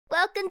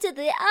Welcome to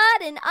the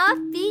Odd and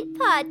Offbeat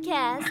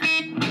Podcast.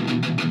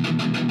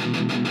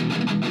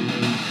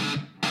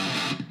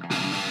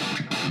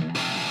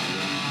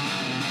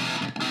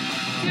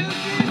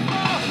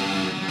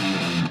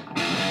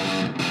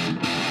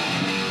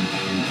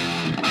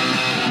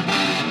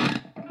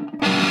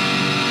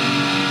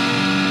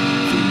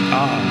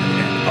 Odd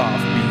and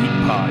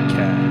Offbeat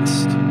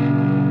Podcast.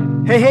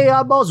 Hey,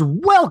 oddballs,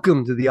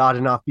 welcome to the Odd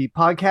and Offbeat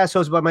Podcast,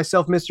 hosted by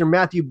myself, Mr.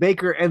 Matthew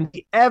Baker, and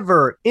the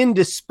ever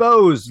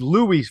indisposed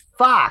Louis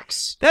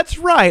Fox. That's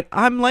right.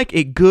 I'm like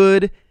a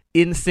good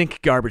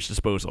in-sync garbage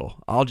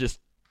disposal. I'll just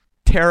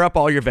tear up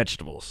all your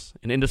vegetables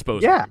and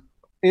indisposer. Yeah,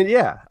 I think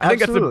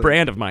that's absolutely. the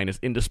brand of mine is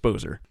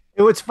indisposer.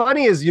 And what's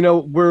funny is,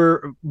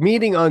 we're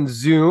meeting on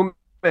Zoom,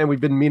 and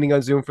we've been meeting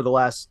on Zoom for the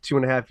last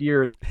 2.5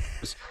 years,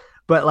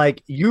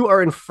 but you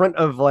are in front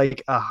of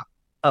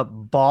a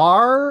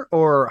bar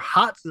or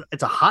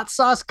it's a hot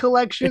sauce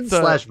collection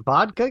slash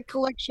vodka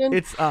collection.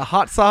 It's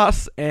hot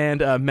sauce and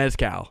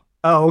mezcal.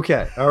 Oh,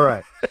 okay. All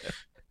right.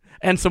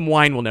 And some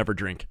wine we'll never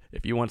drink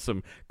if you want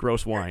some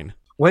gross wine.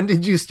 When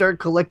did you start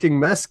collecting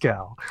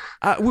mezcal?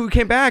 We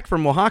came back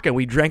from Oaxaca.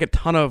 We drank a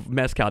ton of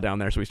mezcal down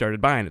there, so we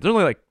started buying it. There's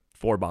only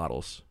 4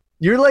 bottles.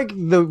 You're like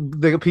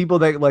the people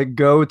that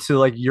go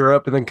to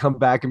Europe and then come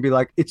back and be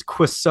like, it's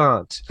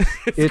croissant.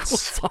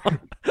 It's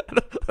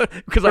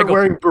because I'm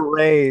wearing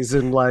berets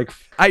and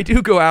I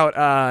do go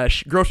out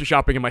grocery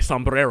shopping in my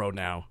sombrero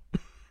now.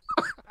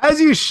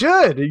 As you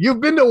should.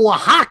 You've been to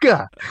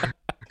Oaxaca.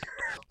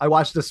 I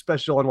watched a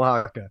special on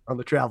Oaxaca on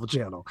the Travel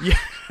Channel. Yeah,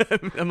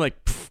 I'm like,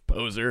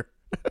 poser.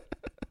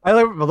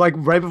 I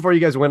right before you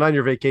guys went on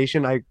your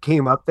vacation, I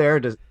came up there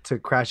to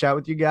crash out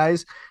with you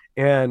guys,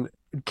 and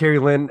Carrie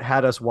Lynn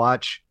had us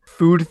watch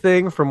Food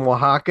Thing from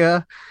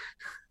Oaxaca.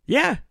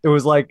 Yeah, it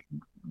was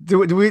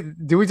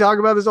do we talk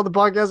about this on the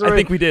podcast already? I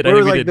think we did.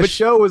 The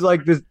show was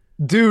this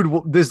dude,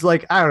 this I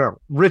don't know,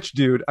 rich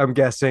dude, I'm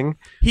guessing.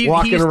 He's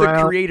around.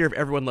 The creator of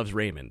Everyone Loves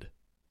Raymond.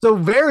 So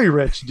very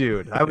rich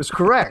dude. I was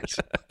correct.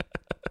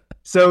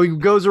 So he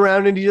goes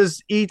around and he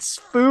just eats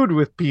food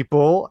with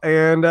people,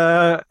 and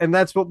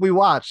that's what we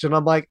watched. And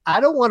I'm like, I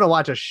don't want to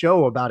watch a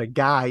show about a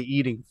guy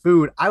eating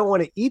food. I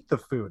want to eat the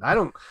food. I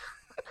don't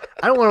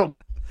want to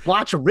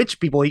watch rich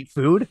people eat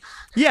food.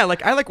 Yeah,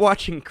 I like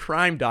watching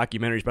crime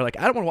documentaries, but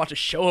I don't want to watch a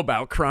show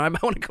about crime. I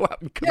want to go out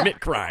and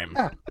commit crime.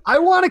 Yeah. I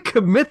want to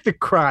commit the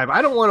crime.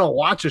 I don't want to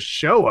watch a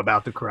show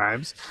about the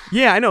crimes.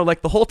 Yeah, I know.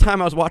 The whole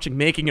time I was watching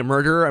Making a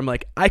Murderer, I'm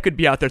like, I could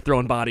be out there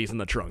throwing bodies in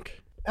the trunk.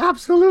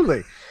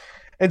 Absolutely.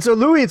 And so,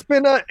 Louis, it's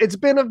been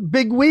a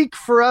big week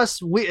for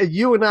us.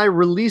 You and I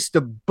released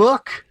a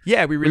book.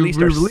 Yeah, we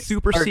released our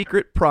super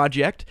secret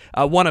project.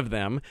 One of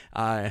them.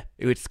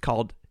 It's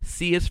called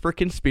C is for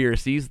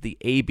Conspiracies, the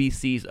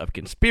ABCs of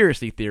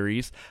Conspiracy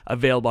Theories,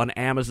 available on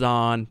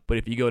Amazon. But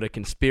if you go to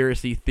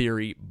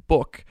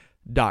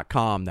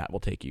conspiracytheorybook.com, that will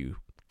take you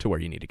to where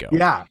you need to go.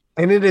 Yeah,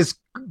 and it is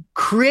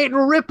creating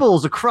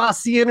ripples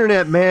across the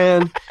internet,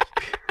 man.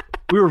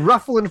 We were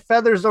ruffling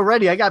feathers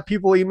already. I got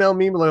people email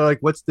me like,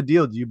 what's the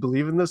deal? Do you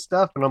believe in this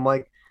stuff? And I'm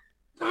like,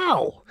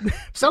 no.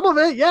 Some of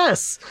it,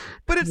 yes.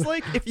 But it's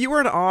if you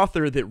were an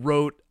author that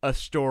wrote a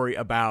story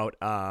about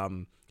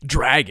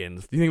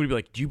dragons, do you think we'd be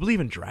like, do you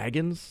believe in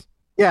dragons?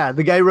 Yeah,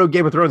 the guy who wrote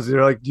Game of Thrones,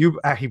 they're like, do you?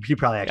 He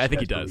probably actually I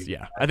think he does,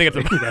 yeah. I think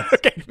it's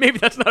okay, maybe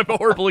that's not a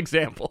horrible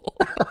example.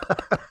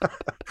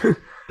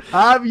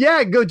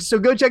 Yeah, go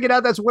check it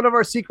out. That's one of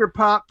our secret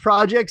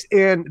projects,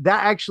 and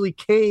that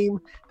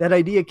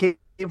idea came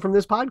from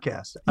this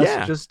podcast.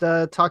 Yeah. Us just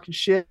talking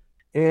shit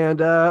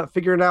and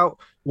figuring out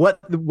what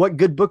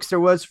good books there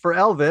was for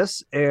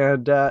Elvis,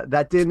 and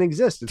that didn't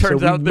exist. And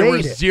Turns out there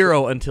were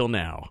 0 until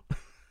now.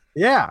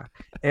 Yeah,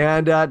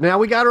 and now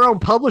we got our own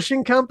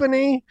publishing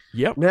company.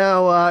 Yep.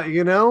 Now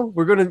we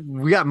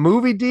got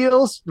movie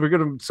deals.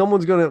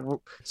 Someone's gonna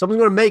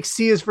make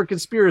C is for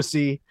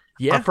Conspiracy.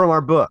 Yeah. From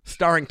our book,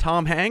 starring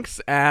Tom Hanks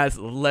as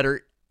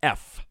letter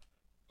F.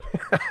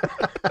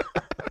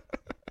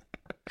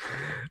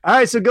 All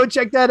right, so go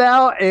check that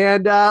out,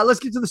 and let's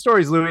get to the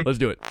stories, Louis. Let's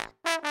do it.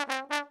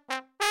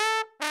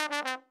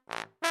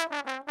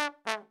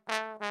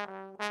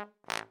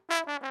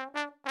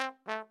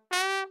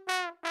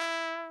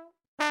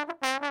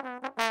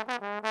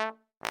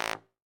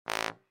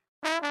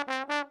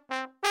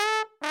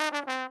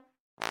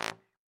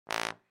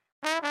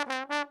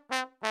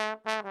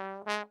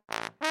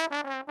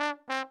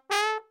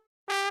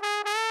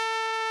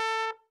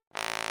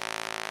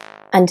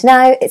 And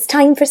now it's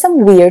time for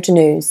some weird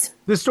news.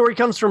 This story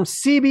comes from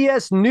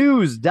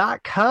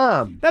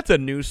CBSNews.com. That's a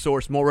news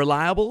source more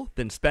reliable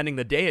than spending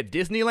the day at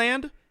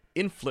Disneyland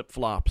in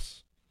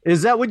flip-flops.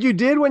 Is that what you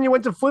did when you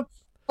went to Disneyland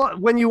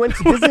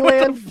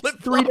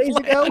 3 days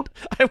ago?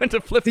 I went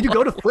to flip-flop. Did you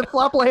go to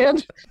Flip-Flop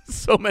Land?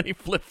 So many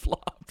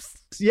flip-flops.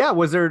 Yeah,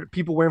 was there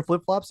people wearing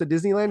flip-flops at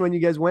Disneyland when you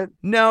guys went?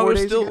 No,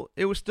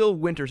 it was still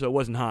winter, so it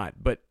wasn't hot.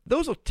 But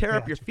those will tear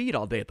up your feet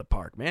all day at the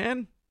park,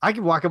 man. I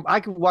could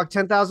walk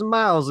 10,000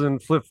 miles in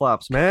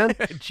flip-flops, man.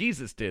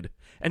 Jesus did.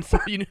 And so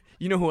you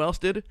know who else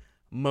did?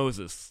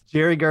 Moses.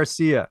 Jerry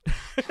Garcia.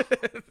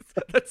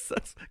 That's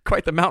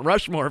quite the Mount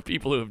Rushmore of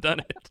people who have done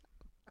it.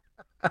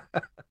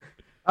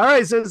 All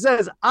right, so it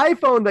says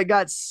iPhone that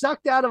got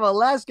sucked out of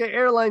Alaska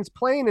Airlines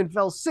plane and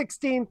fell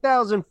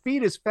 16,000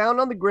 feet is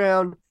found on the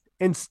ground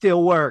and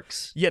still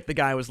works. Yet the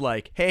guy was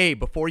like, hey,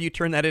 before you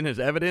turn that in as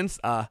evidence,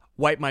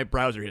 wipe my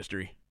browser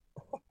history.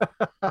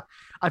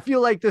 I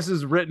feel like this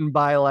is written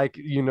by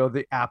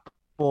the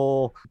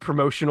Apple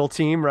promotional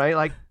team, right?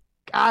 Like,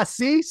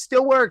 see,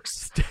 still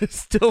works.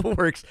 Still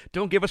works.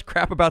 Don't give us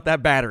crap about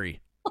that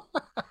battery.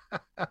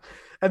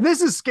 And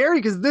this is scary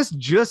because this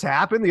just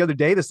happened the other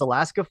day, this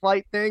Alaska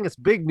flight thing. It's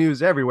big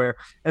news everywhere.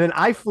 And then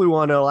I flew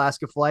on an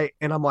Alaska flight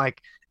and I'm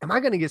like, am I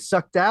going to get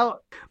sucked out?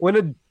 When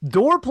a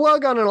door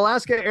plug on an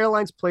Alaska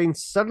Airlines plane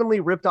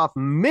suddenly ripped off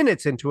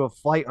minutes into a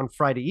flight on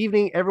Friday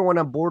evening, everyone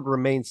on board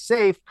remained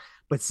safe,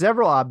 but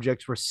several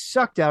objects were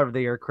sucked out of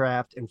the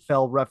aircraft and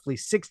fell roughly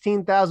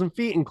 16,000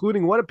 feet,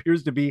 including what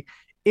appears to be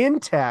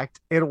intact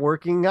and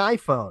working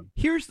iPhone.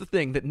 Here's the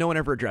thing that no one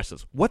ever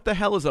addresses. What the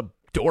hell is a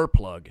door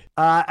plug?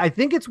 I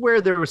think it's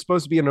where there was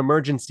supposed to be an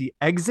emergency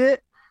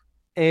exit,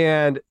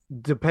 and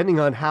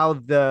depending on how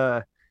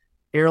the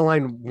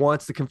airline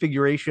wants the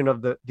configuration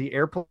of the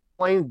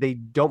airplane, they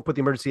don't put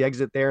the emergency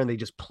exit there and they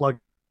just plug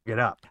it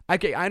up.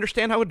 Okay, I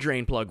understand how a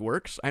drain plug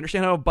works. I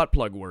understand how a butt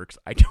plug works.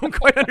 I don't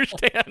quite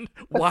understand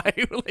why,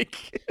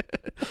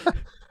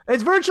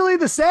 It's virtually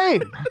the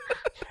same.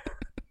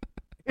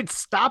 It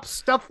stops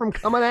stuff from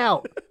coming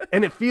out,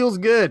 and it feels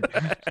good.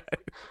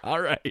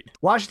 All right.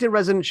 Washington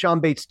resident Sean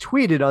Bates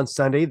tweeted on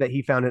Sunday that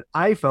he found an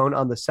iPhone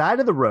on the side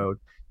of the road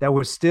that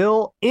was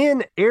still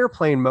in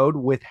airplane mode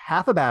with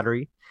half a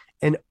battery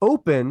and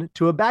open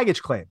to a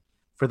baggage claim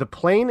for the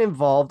plane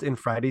involved in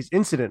Friday's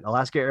incident,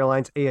 Alaska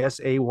Airlines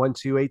ASA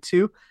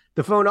 1282.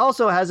 The phone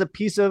also has a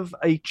piece of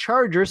a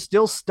charger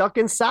still stuck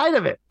inside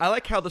of it. I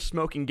like how the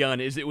smoking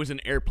gun is it was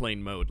in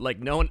airplane mode. Like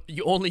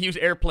you only use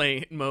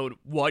airplane mode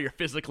while you're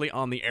physically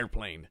on the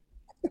airplane.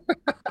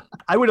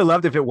 I would have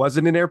loved if it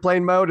wasn't in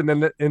airplane mode,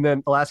 and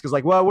then Alaska's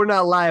like, well, we're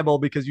not liable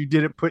because you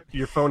didn't put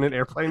your phone in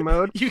airplane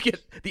mode. You get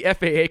the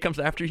FAA comes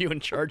after you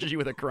and charges you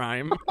with a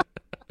crime.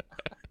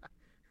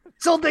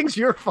 This whole thing's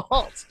your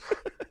fault.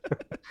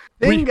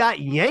 Thing got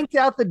yanked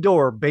out the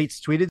door,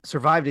 Bates tweeted,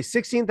 survived a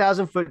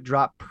 16,000-foot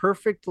drop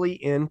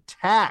perfectly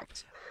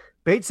intact.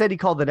 Bates said he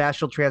called the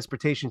National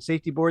Transportation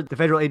Safety Board, the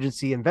federal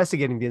agency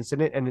investigating the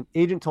incident, and an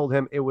agent told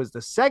him it was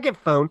the second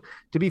phone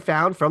to be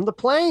found from the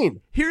plane.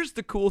 Here's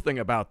the cool thing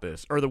about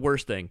this, or the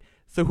worst thing.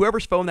 So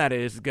whoever's phone that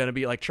is going to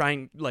be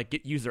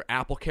use their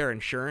Apple Care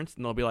insurance,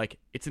 and they'll be like,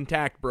 it's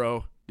intact,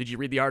 bro. Did you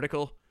read the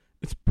article?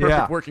 It's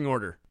perfect working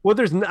order. Well,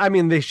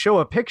 they show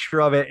a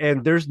picture of it,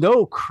 and there's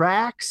no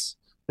cracks.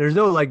 There's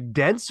no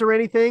dents or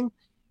anything.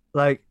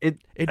 It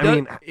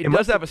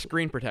does have a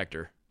screen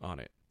protector on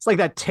it. It's like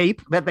that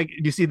tape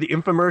you see the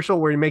infomercial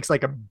where he makes a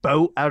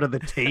boat out of the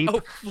tape.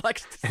 Oh,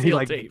 flex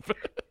steel tape.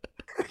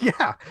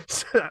 Yeah.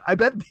 So I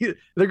bet they're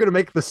going to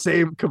make the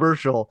same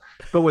commercial,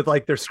 but with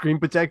their screen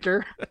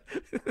protector.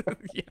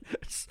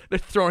 Yes. They're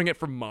throwing it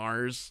from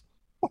Mars.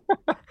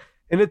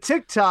 In a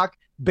TikTok,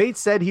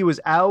 Bates said he was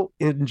out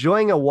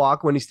enjoying a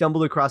walk when he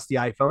stumbled across the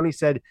iPhone. He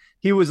said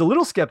he was a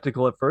little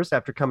skeptical at first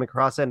after coming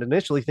across it and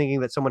initially thinking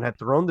that someone had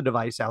thrown the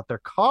device out their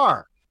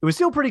car. It was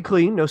still pretty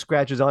clean, no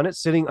scratches on it,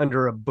 sitting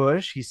under a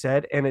bush, he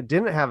said, and it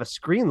didn't have a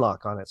screen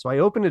lock on it. So I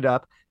opened it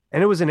up,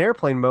 and it was in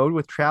airplane mode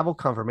with travel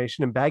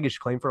confirmation and baggage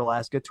claim for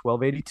Alaska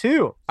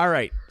 1282. All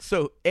right.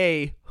 So,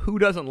 who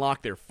doesn't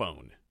lock their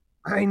phone?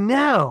 I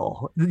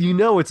know.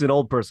 It's an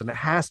old person. It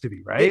has to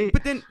be, right?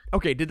 But then,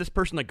 okay, did this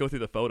person go through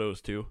the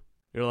photos too?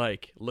 You're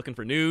looking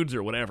for nudes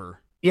or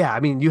whatever. Yeah,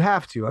 you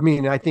have to.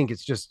 I think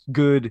it's just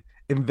good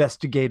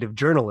investigative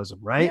journalism,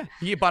 right?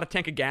 Yeah. You bought a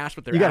tank of gas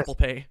with their Apple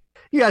Pay.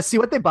 You got to see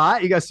what they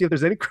bought. You got to see if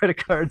there's any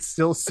credit cards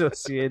still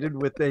associated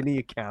with any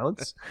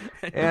accounts.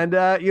 And,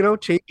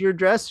 change your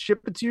address,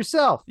 ship it to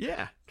yourself.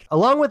 Yeah.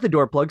 Along with the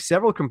door plug,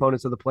 several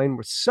components of the plane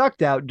were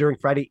sucked out during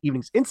Friday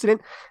evening's incident,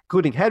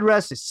 including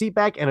headrests, a seat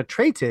back, and a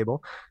tray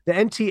table. The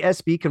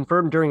NTSB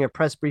confirmed during a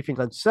press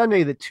briefing on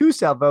Sunday that 2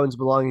 cell phones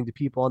belonging to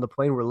people on the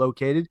plane were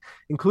located,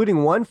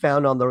 including one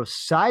found on the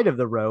side of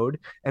the road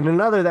and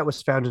another that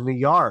was found in the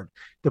yard.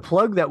 The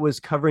plug that was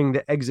covering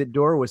the exit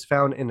door was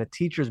found in a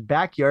teacher's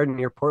backyard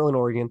near Portland,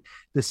 Oregon,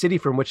 the city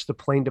from which the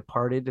plane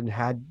departed and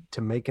had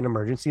to make an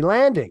emergency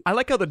landing. I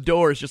like how the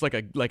door is just like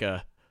a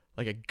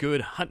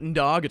good hunting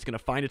dog. It's going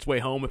to find its way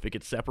home if it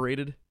gets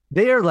separated.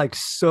 They are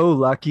so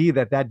lucky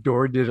that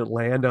door didn't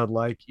land on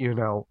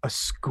a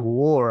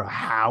school or a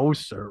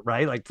house or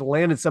right, to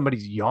land in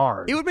somebody's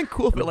yard. It would have been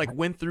cool if it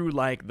went through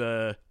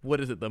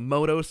the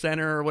Moto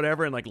Center or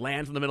whatever and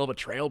lands in the middle of a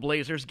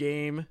Trailblazers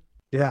game.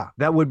 Yeah,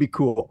 that would be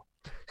cool.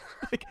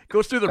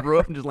 Goes through the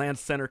roof and just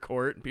lands center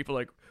court and people are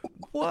like,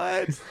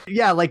 what?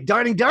 Yeah, like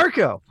Donnie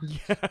Darko.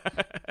 Yeah.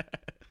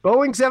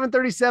 Boeing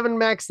 737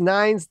 MAX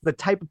 9s, the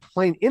type of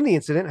plane in the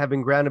incident, have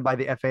been grounded by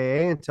the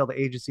FAA until the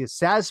agency is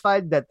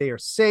satisfied that they are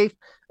safe,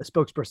 a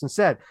spokesperson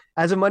said.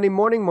 As of Monday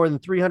morning, more than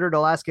 300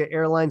 Alaska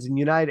Airlines and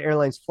United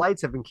Airlines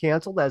flights have been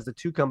canceled, as the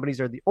two companies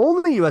are the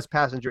only U.S.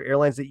 passenger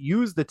airlines that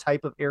use the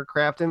type of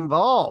aircraft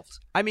involved.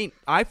 I mean,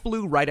 I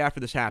flew right after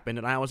this happened,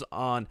 and I was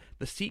on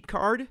the seat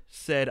card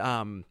said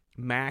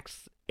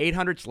MAX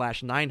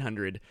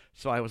 800/900.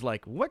 So I was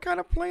like, what kind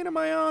of plane am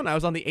I on? I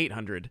was on the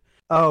 800.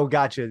 Oh,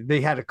 gotcha. They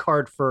had a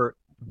card for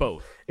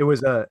both. It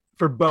was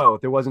for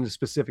both. It wasn't a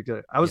specific.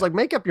 I was like,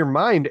 make up your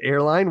mind,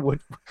 airline.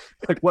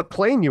 What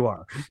plane you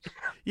are?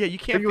 Yeah, you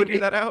can't figure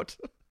that out.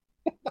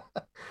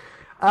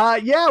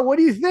 Yeah. What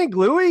do you think,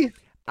 Louie?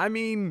 I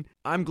mean,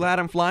 I'm glad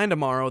I'm flying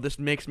tomorrow. This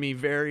makes me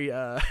very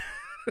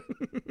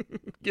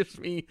gives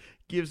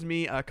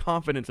me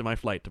confidence in my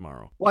flight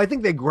tomorrow. Well, I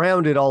think they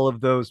grounded all of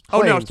those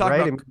planes. Oh no, I was talking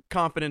right? about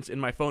confidence in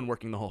my phone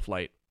working the whole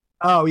flight.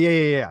 Oh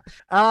yeah.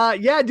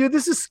 Yeah, dude,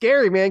 this is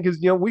scary, man. Because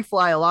we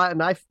fly a lot, and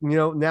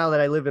now that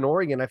I live in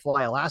Oregon, I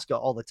fly Alaska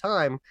all the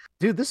time.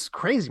 Dude, this is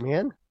crazy,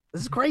 man.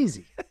 This is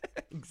crazy.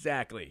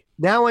 Exactly.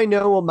 Now I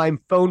know my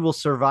phone will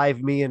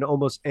survive me in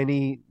almost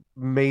any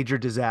major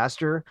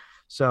disaster.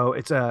 So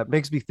it's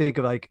makes me think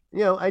of I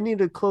need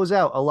to close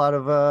out a lot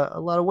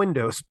of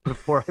windows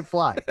before I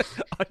fly.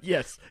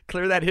 Yes,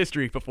 clear that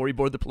history before you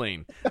board the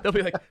plane. They'll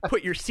be like,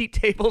 put your seat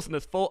tables in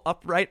this full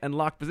upright and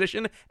locked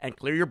position, and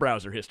clear your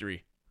browser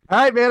history. All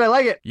right, man, I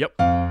like it. Yep.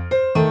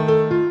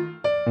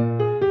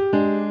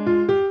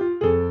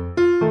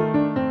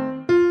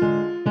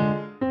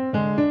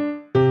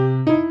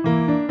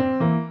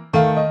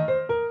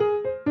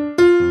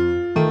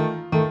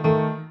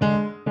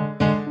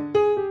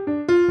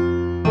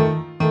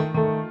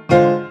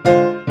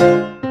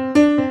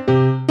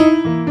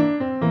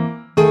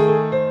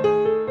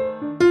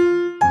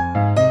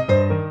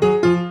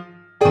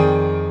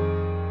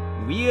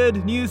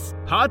 Weird News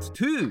Part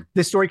 2.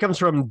 This story comes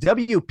from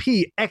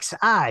WPXI.com.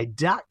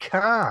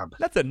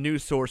 That's a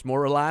news source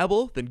more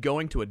reliable than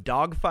going to a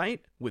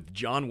dogfight with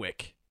John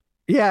Wick.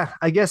 Yeah,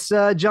 I guess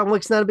John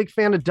Wick's not a big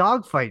fan of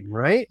dogfighting,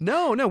 right?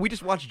 No, we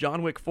just watched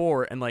John Wick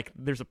 4, and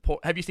there's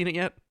have you seen it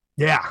yet?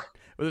 Yeah.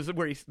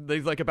 Where he's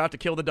about to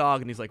kill the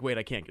dog, and he's like, wait,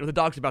 I can't. Or the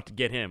dog's about to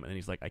get him, and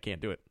he's like, I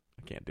can't do it.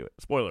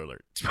 Spoiler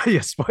alert.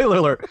 Yeah, spoiler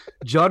alert.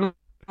 John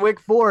Wick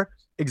 4,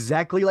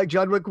 exactly like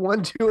John Wick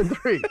 1, 2, and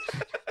 3.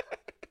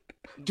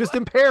 Just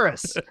in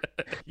Paris.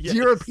 Yes.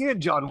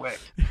 European John Wick.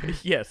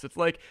 Yes, it's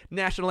like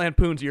National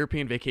Lampoon's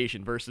European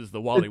Vacation versus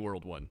the Wally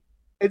World one.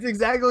 It's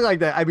exactly like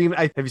that. I mean,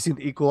 have you seen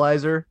The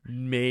Equalizer?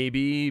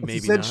 Maybe not.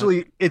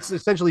 It's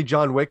essentially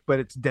John Wick, but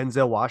it's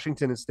Denzel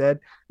Washington instead.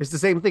 It's the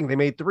same thing. They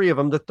made 3 of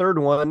them. The third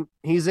one,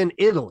 he's in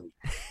Italy.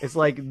 It's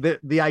like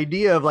the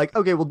idea of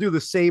okay, we'll do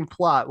the same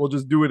plot. We'll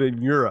just do it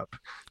in Europe.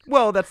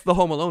 Well, that's the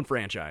Home Alone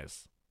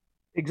franchise.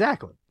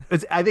 Exactly.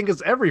 I think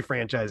it's every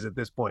franchise at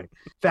this point.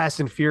 Fast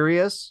and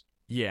Furious.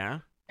 Yeah.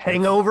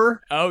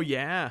 Hangover. Oh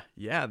yeah,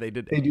 they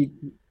did. They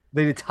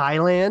did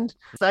Thailand.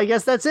 So I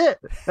guess that's it.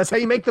 That's how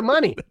you make the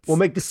money. We'll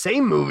make the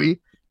same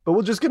movie, but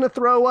we're just gonna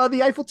throw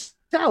the Eiffel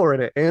Tower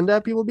in it, and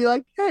people will be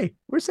like, "Hey,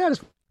 we're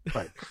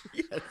satisfied."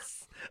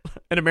 Yes.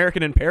 An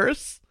American in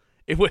Paris.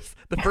 It was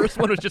the first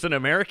one was just an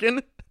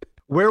American.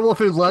 Werewolf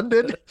in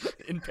London.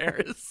 In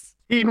Paris.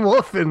 Teen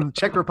Wolf in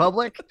Czech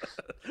Republic.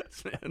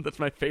 That's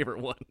my favorite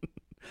one,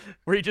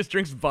 where he just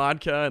drinks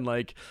vodka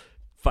and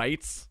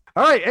fights.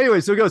 All right.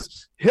 Anyway, so it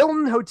goes.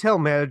 Hilton hotel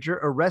manager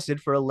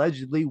arrested for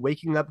allegedly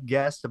waking up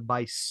guests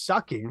by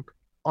sucking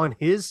on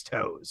his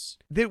toes.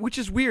 Which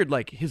is weird.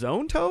 Like his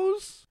own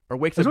toes, or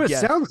wakes That's up. what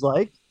guest, it sounds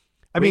like.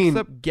 Wakes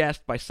up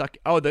guest by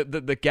sucking. Oh,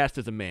 the guest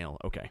is a male.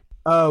 Okay.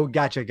 Oh,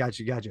 gotcha.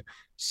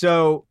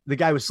 So the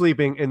guy was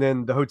sleeping, and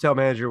then the hotel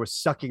manager was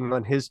sucking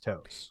on his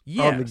toes.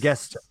 Yes. On the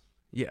guest toes.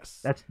 Yes.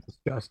 That's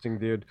disgusting,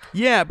 dude.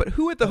 Yeah, but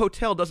who at the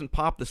hotel doesn't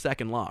pop the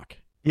second lock?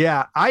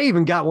 Yeah, I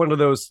even got one of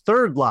those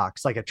third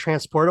locks, like a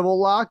transportable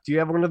lock. Do you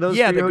have one of those?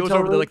 Yeah, for your that goes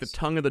hotel over the rooms?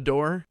 tongue of the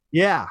door.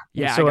 Yeah.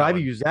 Yeah, So I got I've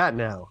one. used that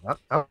now.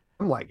 I'm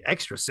like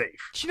extra safe.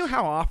 Do you know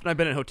how often I've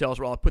been in hotels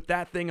where I'll put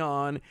that thing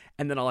on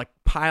and then I'll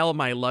pile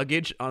my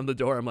luggage on the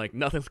door? I'm like,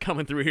 nothing's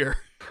coming through here.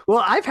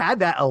 Well, I've had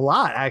that a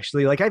lot,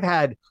 actually. Like, I've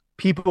had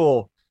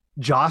people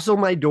jostle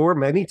my door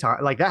many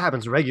times. Like, that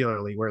happens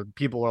regularly where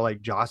people are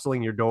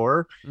jostling your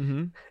door.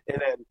 Mm-hmm.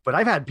 But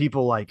I've had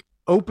people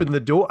open the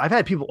door. I've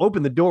had people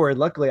open the door, and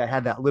luckily I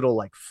had that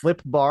little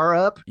flip bar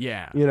up.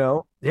 Yeah.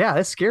 Yeah,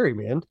 that's scary,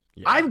 man.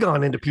 Yeah. I've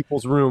gone into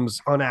people's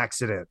rooms on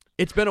accident.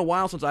 It's been a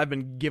while since I've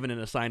been given an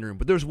assigned room,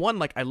 but there's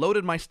one I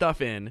loaded my stuff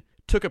in,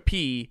 took a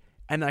pee,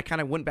 and then I kind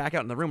of went back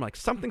out in the room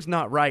something's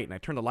not right, and I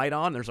turned the light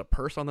on. There's a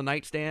purse on the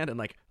nightstand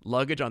and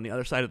luggage on the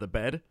other side of the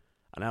bed,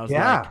 and I was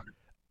like,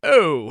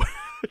 "Oh,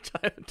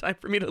 time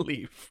for me to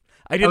leave."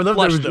 I didn't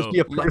flush though. Just be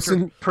a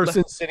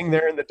person sitting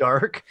there in the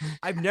dark.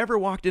 I've never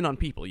walked in on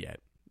people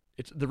yet.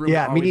 It's the room.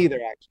 Yeah, me neither.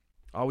 Actually,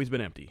 always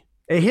been empty.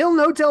 A Hilton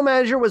hotel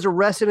manager was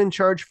arrested and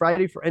charged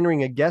Friday for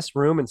entering a guest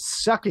room and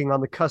sucking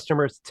on the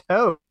customer's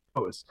toes.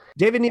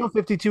 David Neal,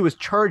 52, was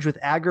charged with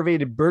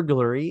aggravated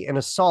burglary and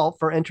assault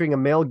for entering a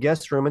male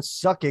guest room and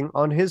sucking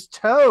on his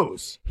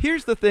toes.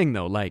 Here's the thing,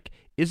 though. Like,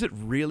 is it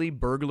really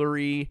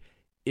burglary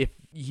if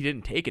he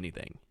didn't take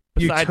anything?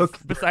 Besides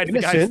the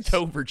guy's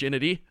toe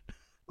virginity?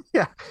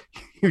 Yeah,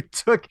 you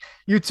took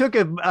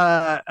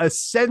a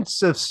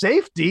sense of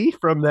safety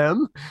from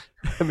them.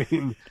 I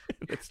mean,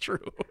 that's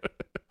true.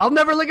 I'll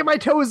never look at my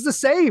toes the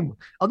same.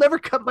 I'll never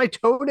cut my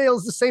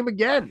toenails the same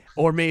again.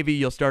 Or maybe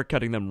you'll start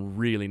cutting them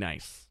really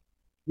nice.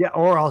 Yeah,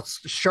 or I'll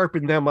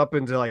sharpen them up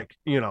into like,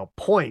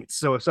 points.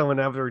 So if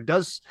someone ever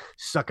does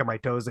suck at my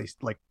toes, they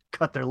like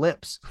cut their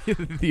lips.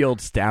 The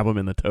old stab them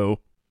in the toe.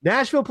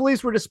 Nashville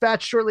police were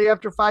dispatched shortly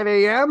after 5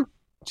 a.m.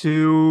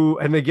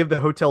 and they give the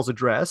hotel's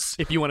address.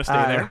 If you want to stay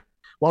there.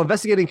 While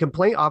investigating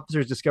complaint,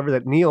 officers discovered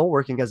that Neal,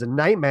 working as a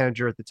night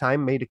manager at the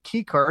time, made a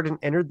key card and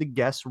entered the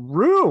guest's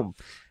room.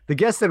 The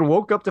guest then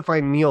woke up to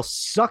find Neal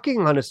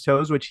sucking on his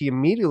toes, which he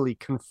immediately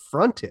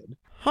confronted.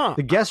 Huh.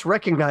 The guest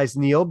recognized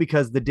Neal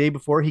because the day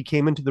before he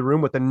came into the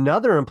room with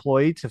another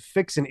employee to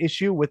fix an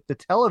issue with the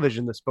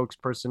television, the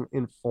spokesperson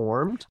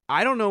informed.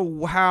 I don't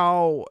know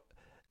how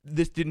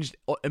this didn't just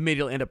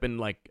immediately end up in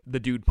like the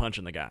dude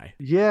punching the guy.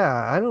 Yeah,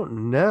 I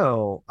don't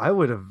know. I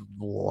would have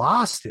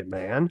lost it,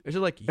 man. Is it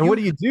like, and what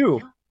do you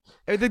do?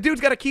 The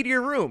dude's got a key to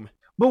your room.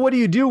 But what do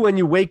you do when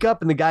you wake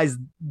up and the guy's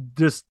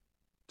just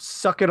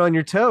sucking on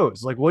your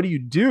toes? Like, what do you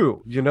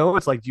do?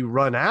 It's like, do you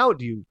run out?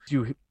 Do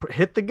you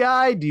hit the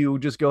guy? Do you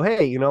just go,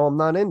 hey, I'm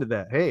not into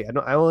that. Hey,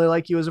 I only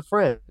like you as a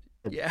friend.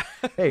 Yeah.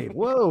 Hey,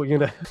 whoa,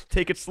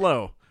 Take it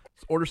slow.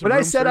 Order some when room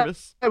I said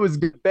service. I was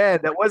in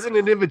bed, that wasn't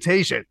an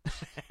invitation.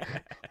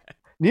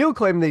 Neal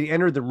claimed that he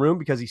entered the room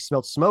because he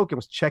smelled smoke and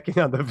was checking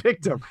on the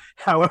victim.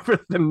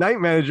 However, the night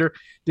manager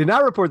did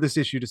not report this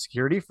issue to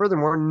security.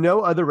 Furthermore,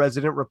 no other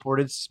resident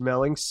reported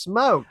smelling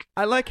smoke.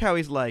 I like how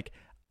he's like,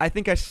 I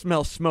think I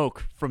smell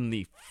smoke from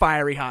the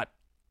fiery hot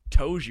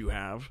toes you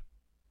have.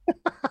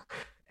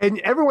 And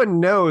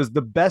everyone knows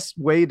the best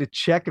way to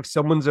check if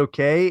someone's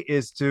okay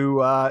is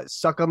to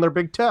suck on their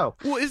big toe.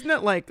 Well, isn't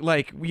that like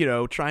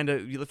trying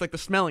to, it's like the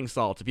smelling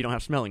salts if you don't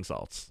have smelling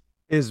salts.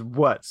 Is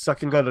what?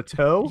 Sucking on a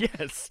toe?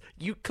 Yes.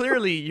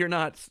 You're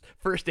not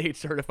first aid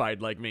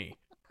certified like me.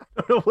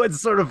 I don't know what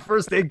sort of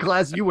first aid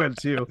class you went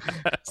to.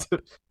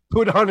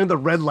 Put on in the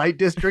red light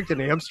district in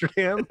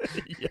Amsterdam?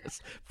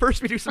 Yes.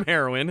 First we do some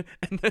heroin,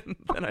 and then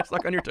I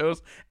suck on your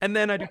toes, and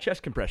then I do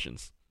chest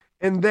compressions.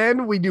 And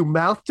then we do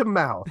mouth to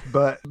mouth,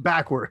 but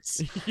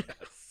backwards. Yes.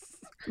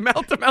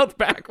 Mouth to mouth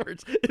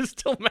backwards is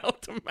still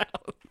mouth to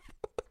mouth.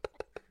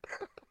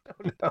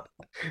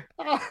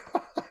 No.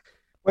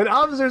 When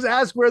officers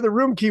asked where the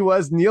room key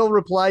was, Neal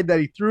replied that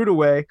he threw it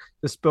away.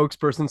 The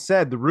spokesperson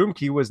said the room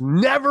key was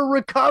never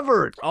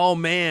recovered. Oh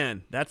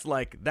man, that's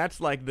like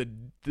the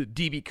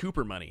DB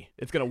Cooper money.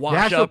 It's gonna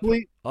wash up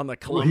on the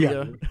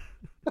Columbia. Yeah.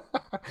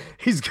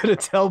 He's gonna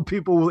tell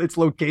people its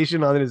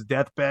location on his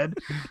deathbed.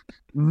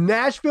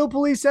 Nashville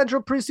Police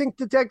Central Precinct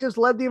detectives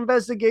led the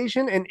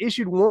investigation and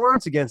issued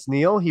warrants against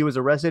Neal. He was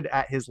arrested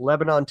at his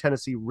Lebanon,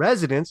 Tennessee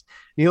residence.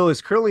 Neal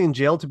is currently in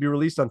jail to be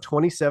released on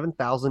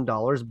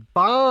 $27,000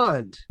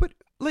 bond. But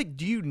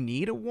do you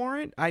need a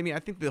warrant? I mean, I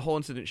think the whole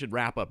incident should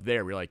wrap up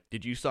there. We're like,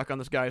 did you suck on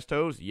this guy's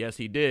toes? Yes,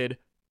 he did.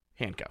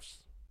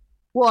 Handcuffs.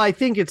 Well, I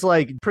think it's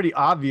pretty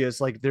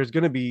obvious. There's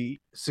going to be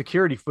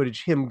security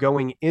footage, him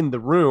going in the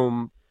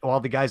room while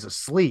the guy's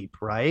asleep,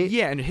 right?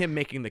 Yeah, and him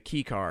making the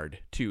key card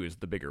too is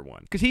the bigger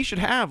one, because he should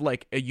have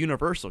a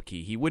universal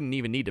key. He wouldn't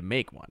even need to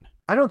make one.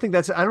 I don't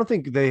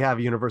think they have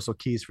universal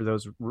keys for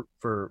those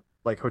for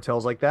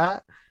hotels like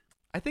that.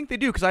 I think they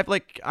do, because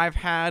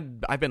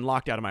I've been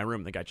locked out of my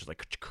room. The guy just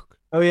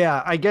oh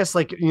yeah, I guess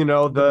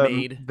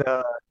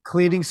the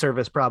cleaning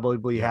service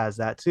probably has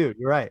that too.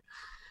 You're right.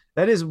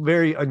 That is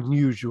very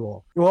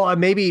unusual. Well,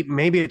 maybe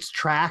it's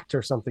tracked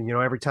or something.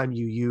 Every time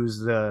you use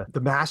the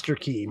master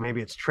key, maybe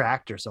it's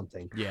tracked or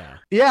something. Yeah.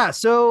 Yeah.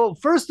 So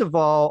first of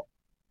all,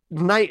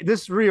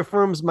 this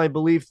reaffirms my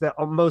belief that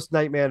most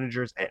night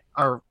managers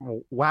are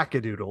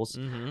wackadoodles.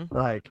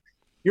 Mm-hmm.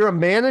 You're a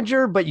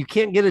manager, but you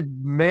can't get a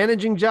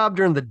managing job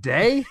during the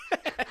day.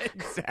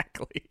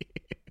 Exactly.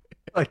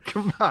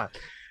 Come on.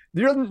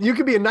 You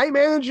could be a night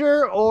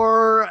manager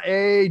or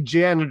a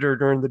janitor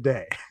during the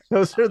day.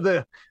 Those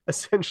are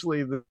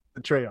essentially the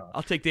trade-off.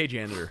 I'll take day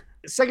janitor.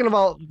 Second of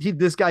all,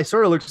 this guy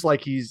sort of looks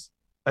like he's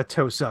a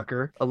toe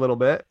sucker a little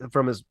bit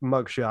from his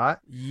mugshot.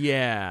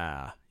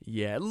 Yeah.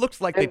 It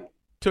looks like they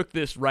took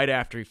this right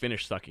after he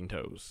finished sucking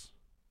toes.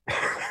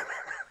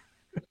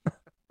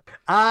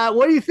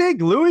 What do you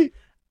think, Louis?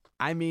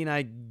 I mean,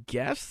 I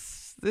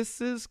guess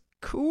this is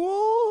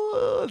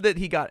cool that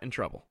he got in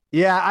trouble.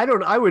 Yeah,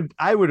 I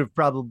would have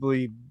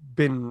probably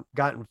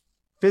gotten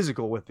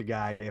physical with the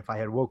guy if I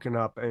had woken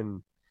up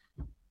and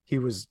he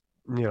was,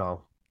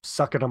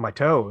 sucking on my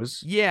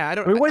toes. Yeah,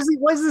 what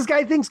does this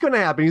guy think's going to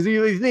happen?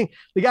 You think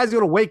the guy's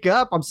going to wake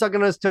up, I'm sucking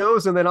on his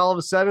toes, and then all of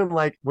a sudden,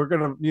 we're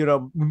going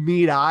to,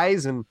 meet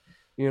eyes and,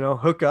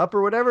 hook up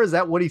or whatever? Is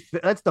that what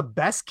that's the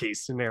best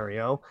case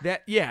scenario?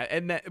 But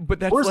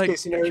that's worst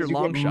case scenario, your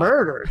long get shot.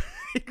 Murdered.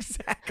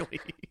 Exactly.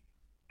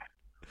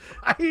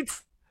 Right?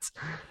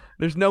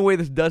 There's no way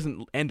this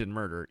doesn't end in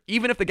murder.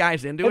 Even if the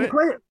guy's into it,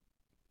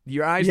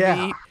 your eyes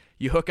meet,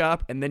 you hook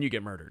up, and then you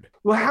get murdered.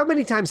 Well, how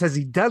many times has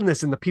he done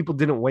this and the people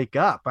didn't wake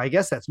up? I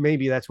guess that's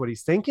what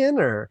he's thinking,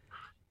 or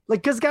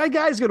like, because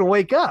guy's going to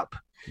wake up.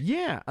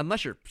 Yeah,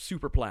 unless you're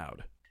super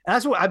plowed.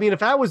 That's what I mean.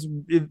 If I was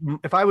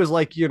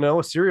like,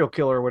 a serial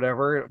killer or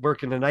whatever,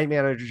 working a night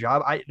manager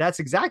job, that's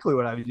exactly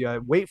what I would do.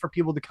 I'd wait for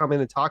people to come in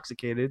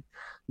intoxicated,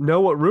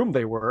 know what room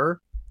they were,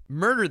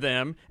 murder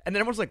them, and then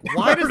everyone's like,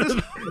 why does this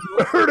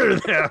murder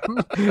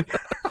them?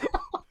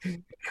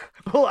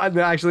 Well,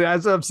 actually,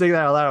 as I'm saying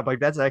that out loud, I'm like,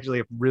 that's actually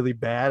a really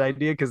bad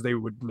idea because they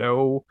would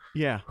know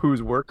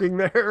who's working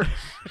there.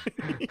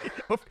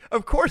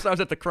 Of course I was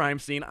at the crime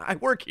scene. I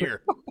work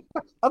here.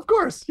 Of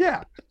course,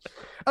 yeah.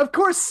 Of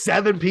course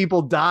 7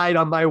 people died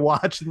on my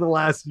watch in the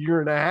last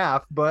year and a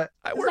half, but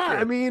I work here.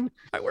 I mean,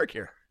 I work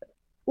here.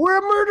 We're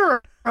a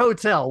murder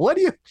hotel. What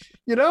do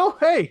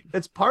hey,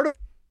 it's part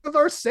of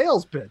our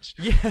sales pitch.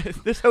 Yeah,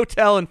 this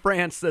hotel in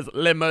France says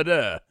Le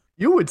Murder.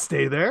 You would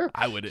stay there.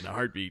 I would in a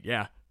heartbeat,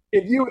 yeah.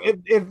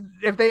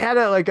 If they had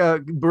a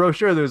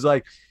brochure that was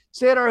like,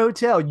 stay at our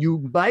hotel,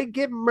 you might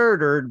get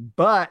murdered,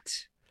 but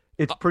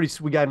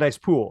it's we got a nice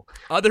pool.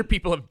 Other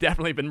people have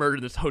definitely been murdered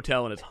in this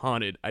hotel and it's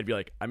haunted. I'd be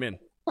like, I'm in.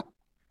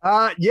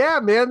 Yeah,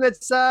 man,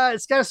 that's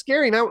it's kind of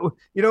scary. Now,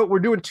 we're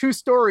doing 2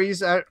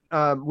 stories.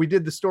 We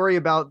did the story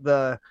about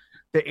the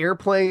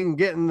airplane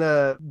getting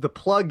the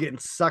plug getting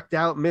sucked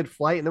out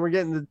mid-flight, and then we're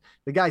getting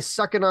the guy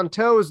sucking on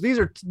toes. These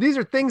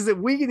are things that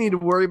we need to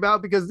worry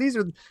about because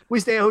we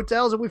stay at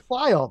hotels and we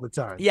fly all the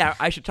time. Yeah,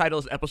 I should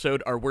title this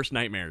episode "Our Worst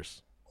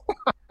Nightmares,"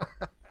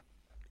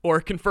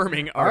 or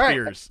confirming our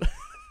fears.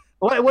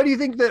 What do you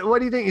think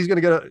he's going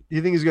to go? Do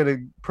you think he's going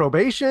to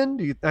probation?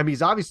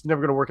 He's obviously never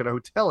going to work at a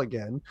hotel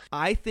again.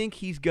 I think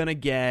he's going to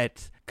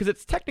get, because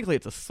it's technically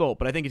assault,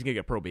 but I think he's going to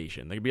get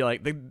probation. They'd be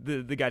like,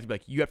 the guys would be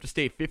like, you have to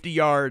stay 50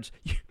 yards.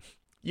 You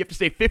have to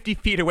stay 50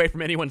 feet away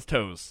from anyone's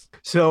toes.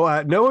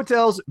 So no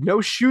hotels,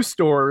 no shoe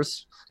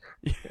stores,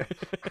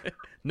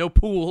 no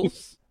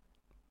pools.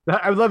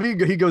 I love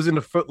he goes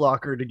into Foot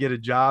Locker to get a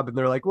job, and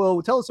they're like, well,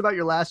 tell us about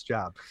your last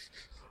job.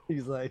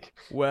 He's like,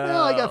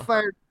 well, I got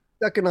fired.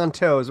 Sucking on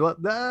toes. Well,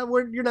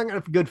 you're not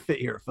going to good fit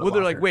here. Well,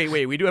 they're like,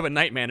 wait, we do have a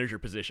night manager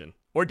position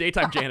or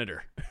daytime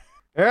janitor.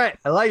 All right,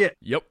 I like it.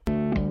 Yep.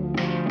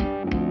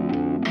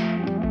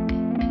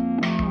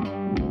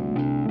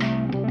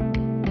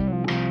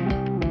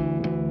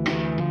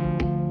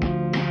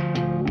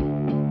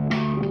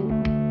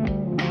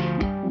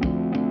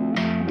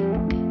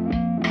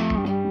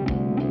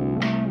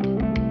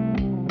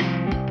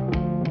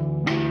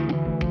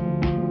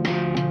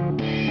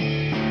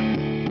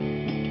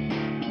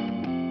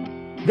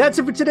 That's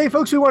it for today,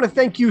 folks. We want to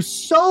thank you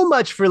so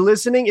much for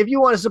listening. If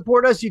you want to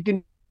support us, you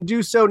can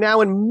do so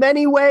now in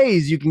many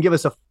ways. You can give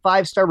us a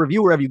 5-star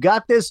review wherever you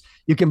got this.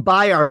 You can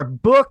buy our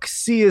book,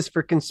 C is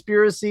for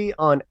Conspiracy,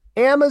 on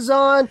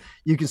Amazon.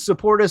 You can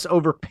support us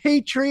over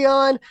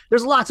Patreon.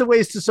 There's lots of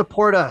ways to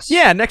support us.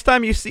 Yeah, next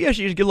time you see us,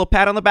 you just get a little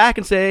pat on the back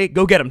and say,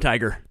 go get him,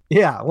 Tiger.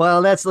 Yeah,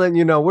 well, that's letting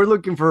you know we're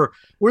looking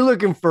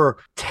for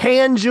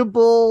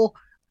tangible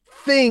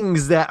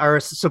things that are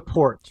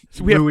support.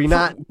 So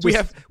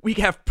we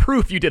have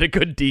proof you did a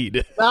good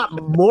deed. Not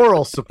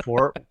moral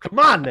support. Come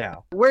on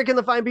now. Where can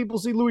the fine people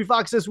see Louis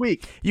Fox this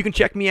week? You can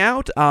check me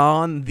out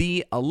on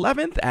the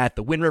 11th at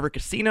the Wind River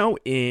Casino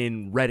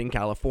in Redding,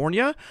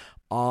 California.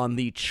 On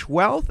the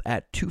 12th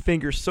at Two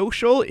Finger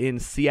Social in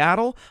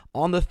Seattle.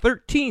 On the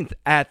 13th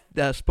at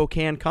the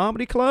Spokane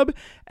Comedy Club.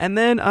 And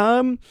then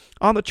on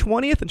the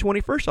 20th and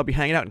 21st, I'll be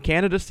hanging out in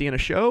Canada seeing a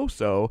show.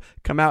 So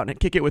come out and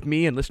kick it with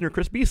me and listener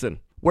Chris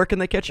Beeson. Where can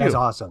they catch you? That's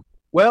awesome.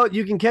 Well,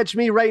 you can catch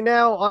me right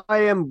now.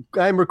 I'm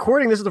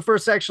recording. This is the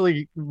first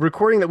actually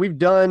recording that we've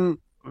done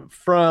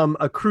from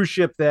a cruise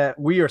ship that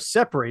we are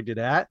separated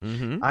at.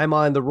 Mm-hmm. I'm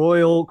on the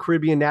Royal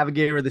Caribbean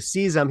Navigator of the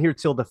Seas. I'm here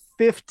till the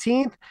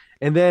 15th.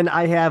 And then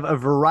I have a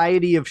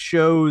variety of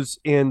shows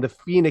in the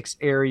Phoenix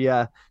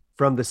area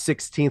from the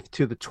 16th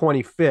to the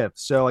 25th.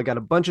 So I got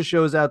a bunch of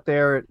shows out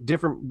there,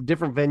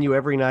 different venue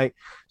every night.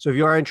 So if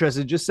you are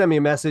interested, just send me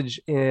a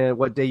message and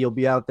what day you'll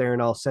be out there,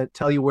 and I'll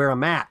tell you where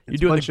I'm at.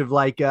 It's a bunch of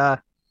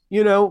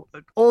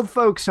old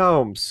folks'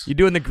 homes. You're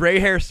doing the gray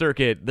hair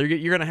circuit.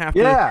 You're gonna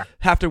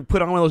have to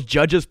put on one of those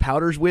judges'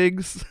 powders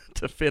wigs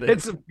to fit it.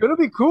 It's gonna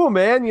be cool,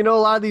 man. A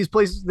lot of these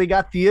places, they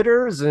got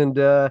theaters and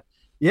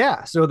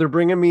so they're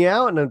bringing me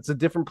out, and it's a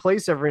different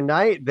place every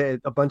night.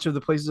 A bunch of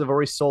the places have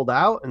already sold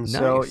out, and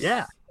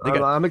nice.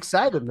 I'm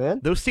excited, man.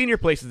 Those senior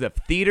places have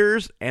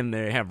theaters, and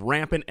they have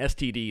rampant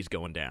STDs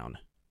going down.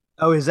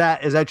 Oh, is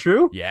that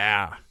true?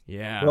 Yeah.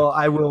 Well,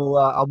 I will.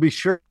 I'll be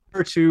sure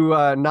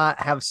to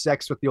not have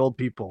sex with the old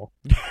people.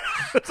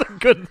 That's a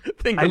good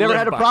thing. I never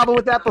had a problem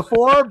with that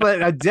before,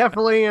 but I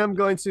definitely am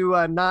going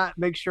to not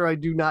make sure I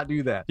do not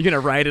do that. You're gonna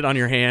write it on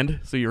your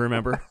hand so you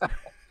remember.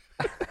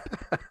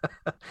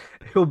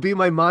 It will be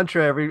my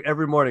mantra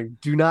every morning.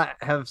 Do not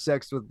have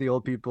sex with the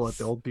old people at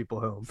the old people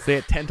home. Say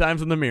it 10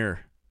 times in the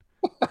mirror.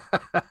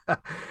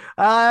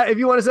 If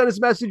you want to send us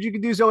a message, you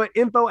can do so at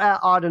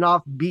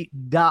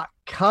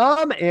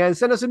info@oddandoffbeat.com and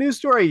send us a news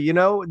story.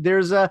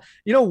 There's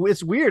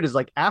it's weird is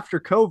like after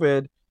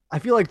COVID, I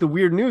feel like the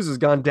weird news has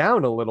gone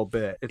down a little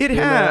bit. It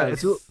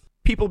has.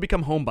 People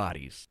become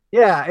homebodies.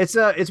 Yeah,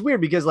 it's weird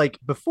because like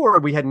before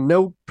we had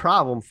no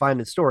problem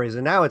finding stories,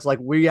 and now it's like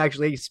we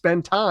actually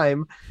spend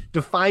time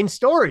to find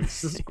stories.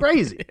 This is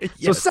crazy. Yes.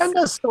 So send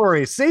us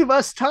stories, save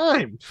us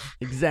time.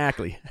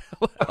 Exactly.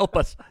 Help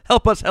us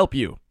help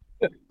you.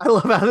 I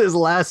love how this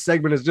last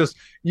segment is just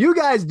you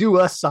guys do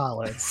us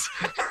solids.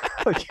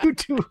 You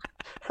do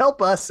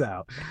help us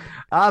out.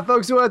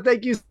 Folks, we want to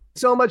thank you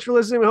so much for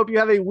listening. We hope you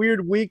have a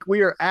weird week.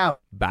 We are out.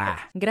 Bye.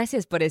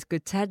 Gracias por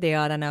escuchar The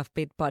Odd and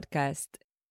Offbeat Podcast.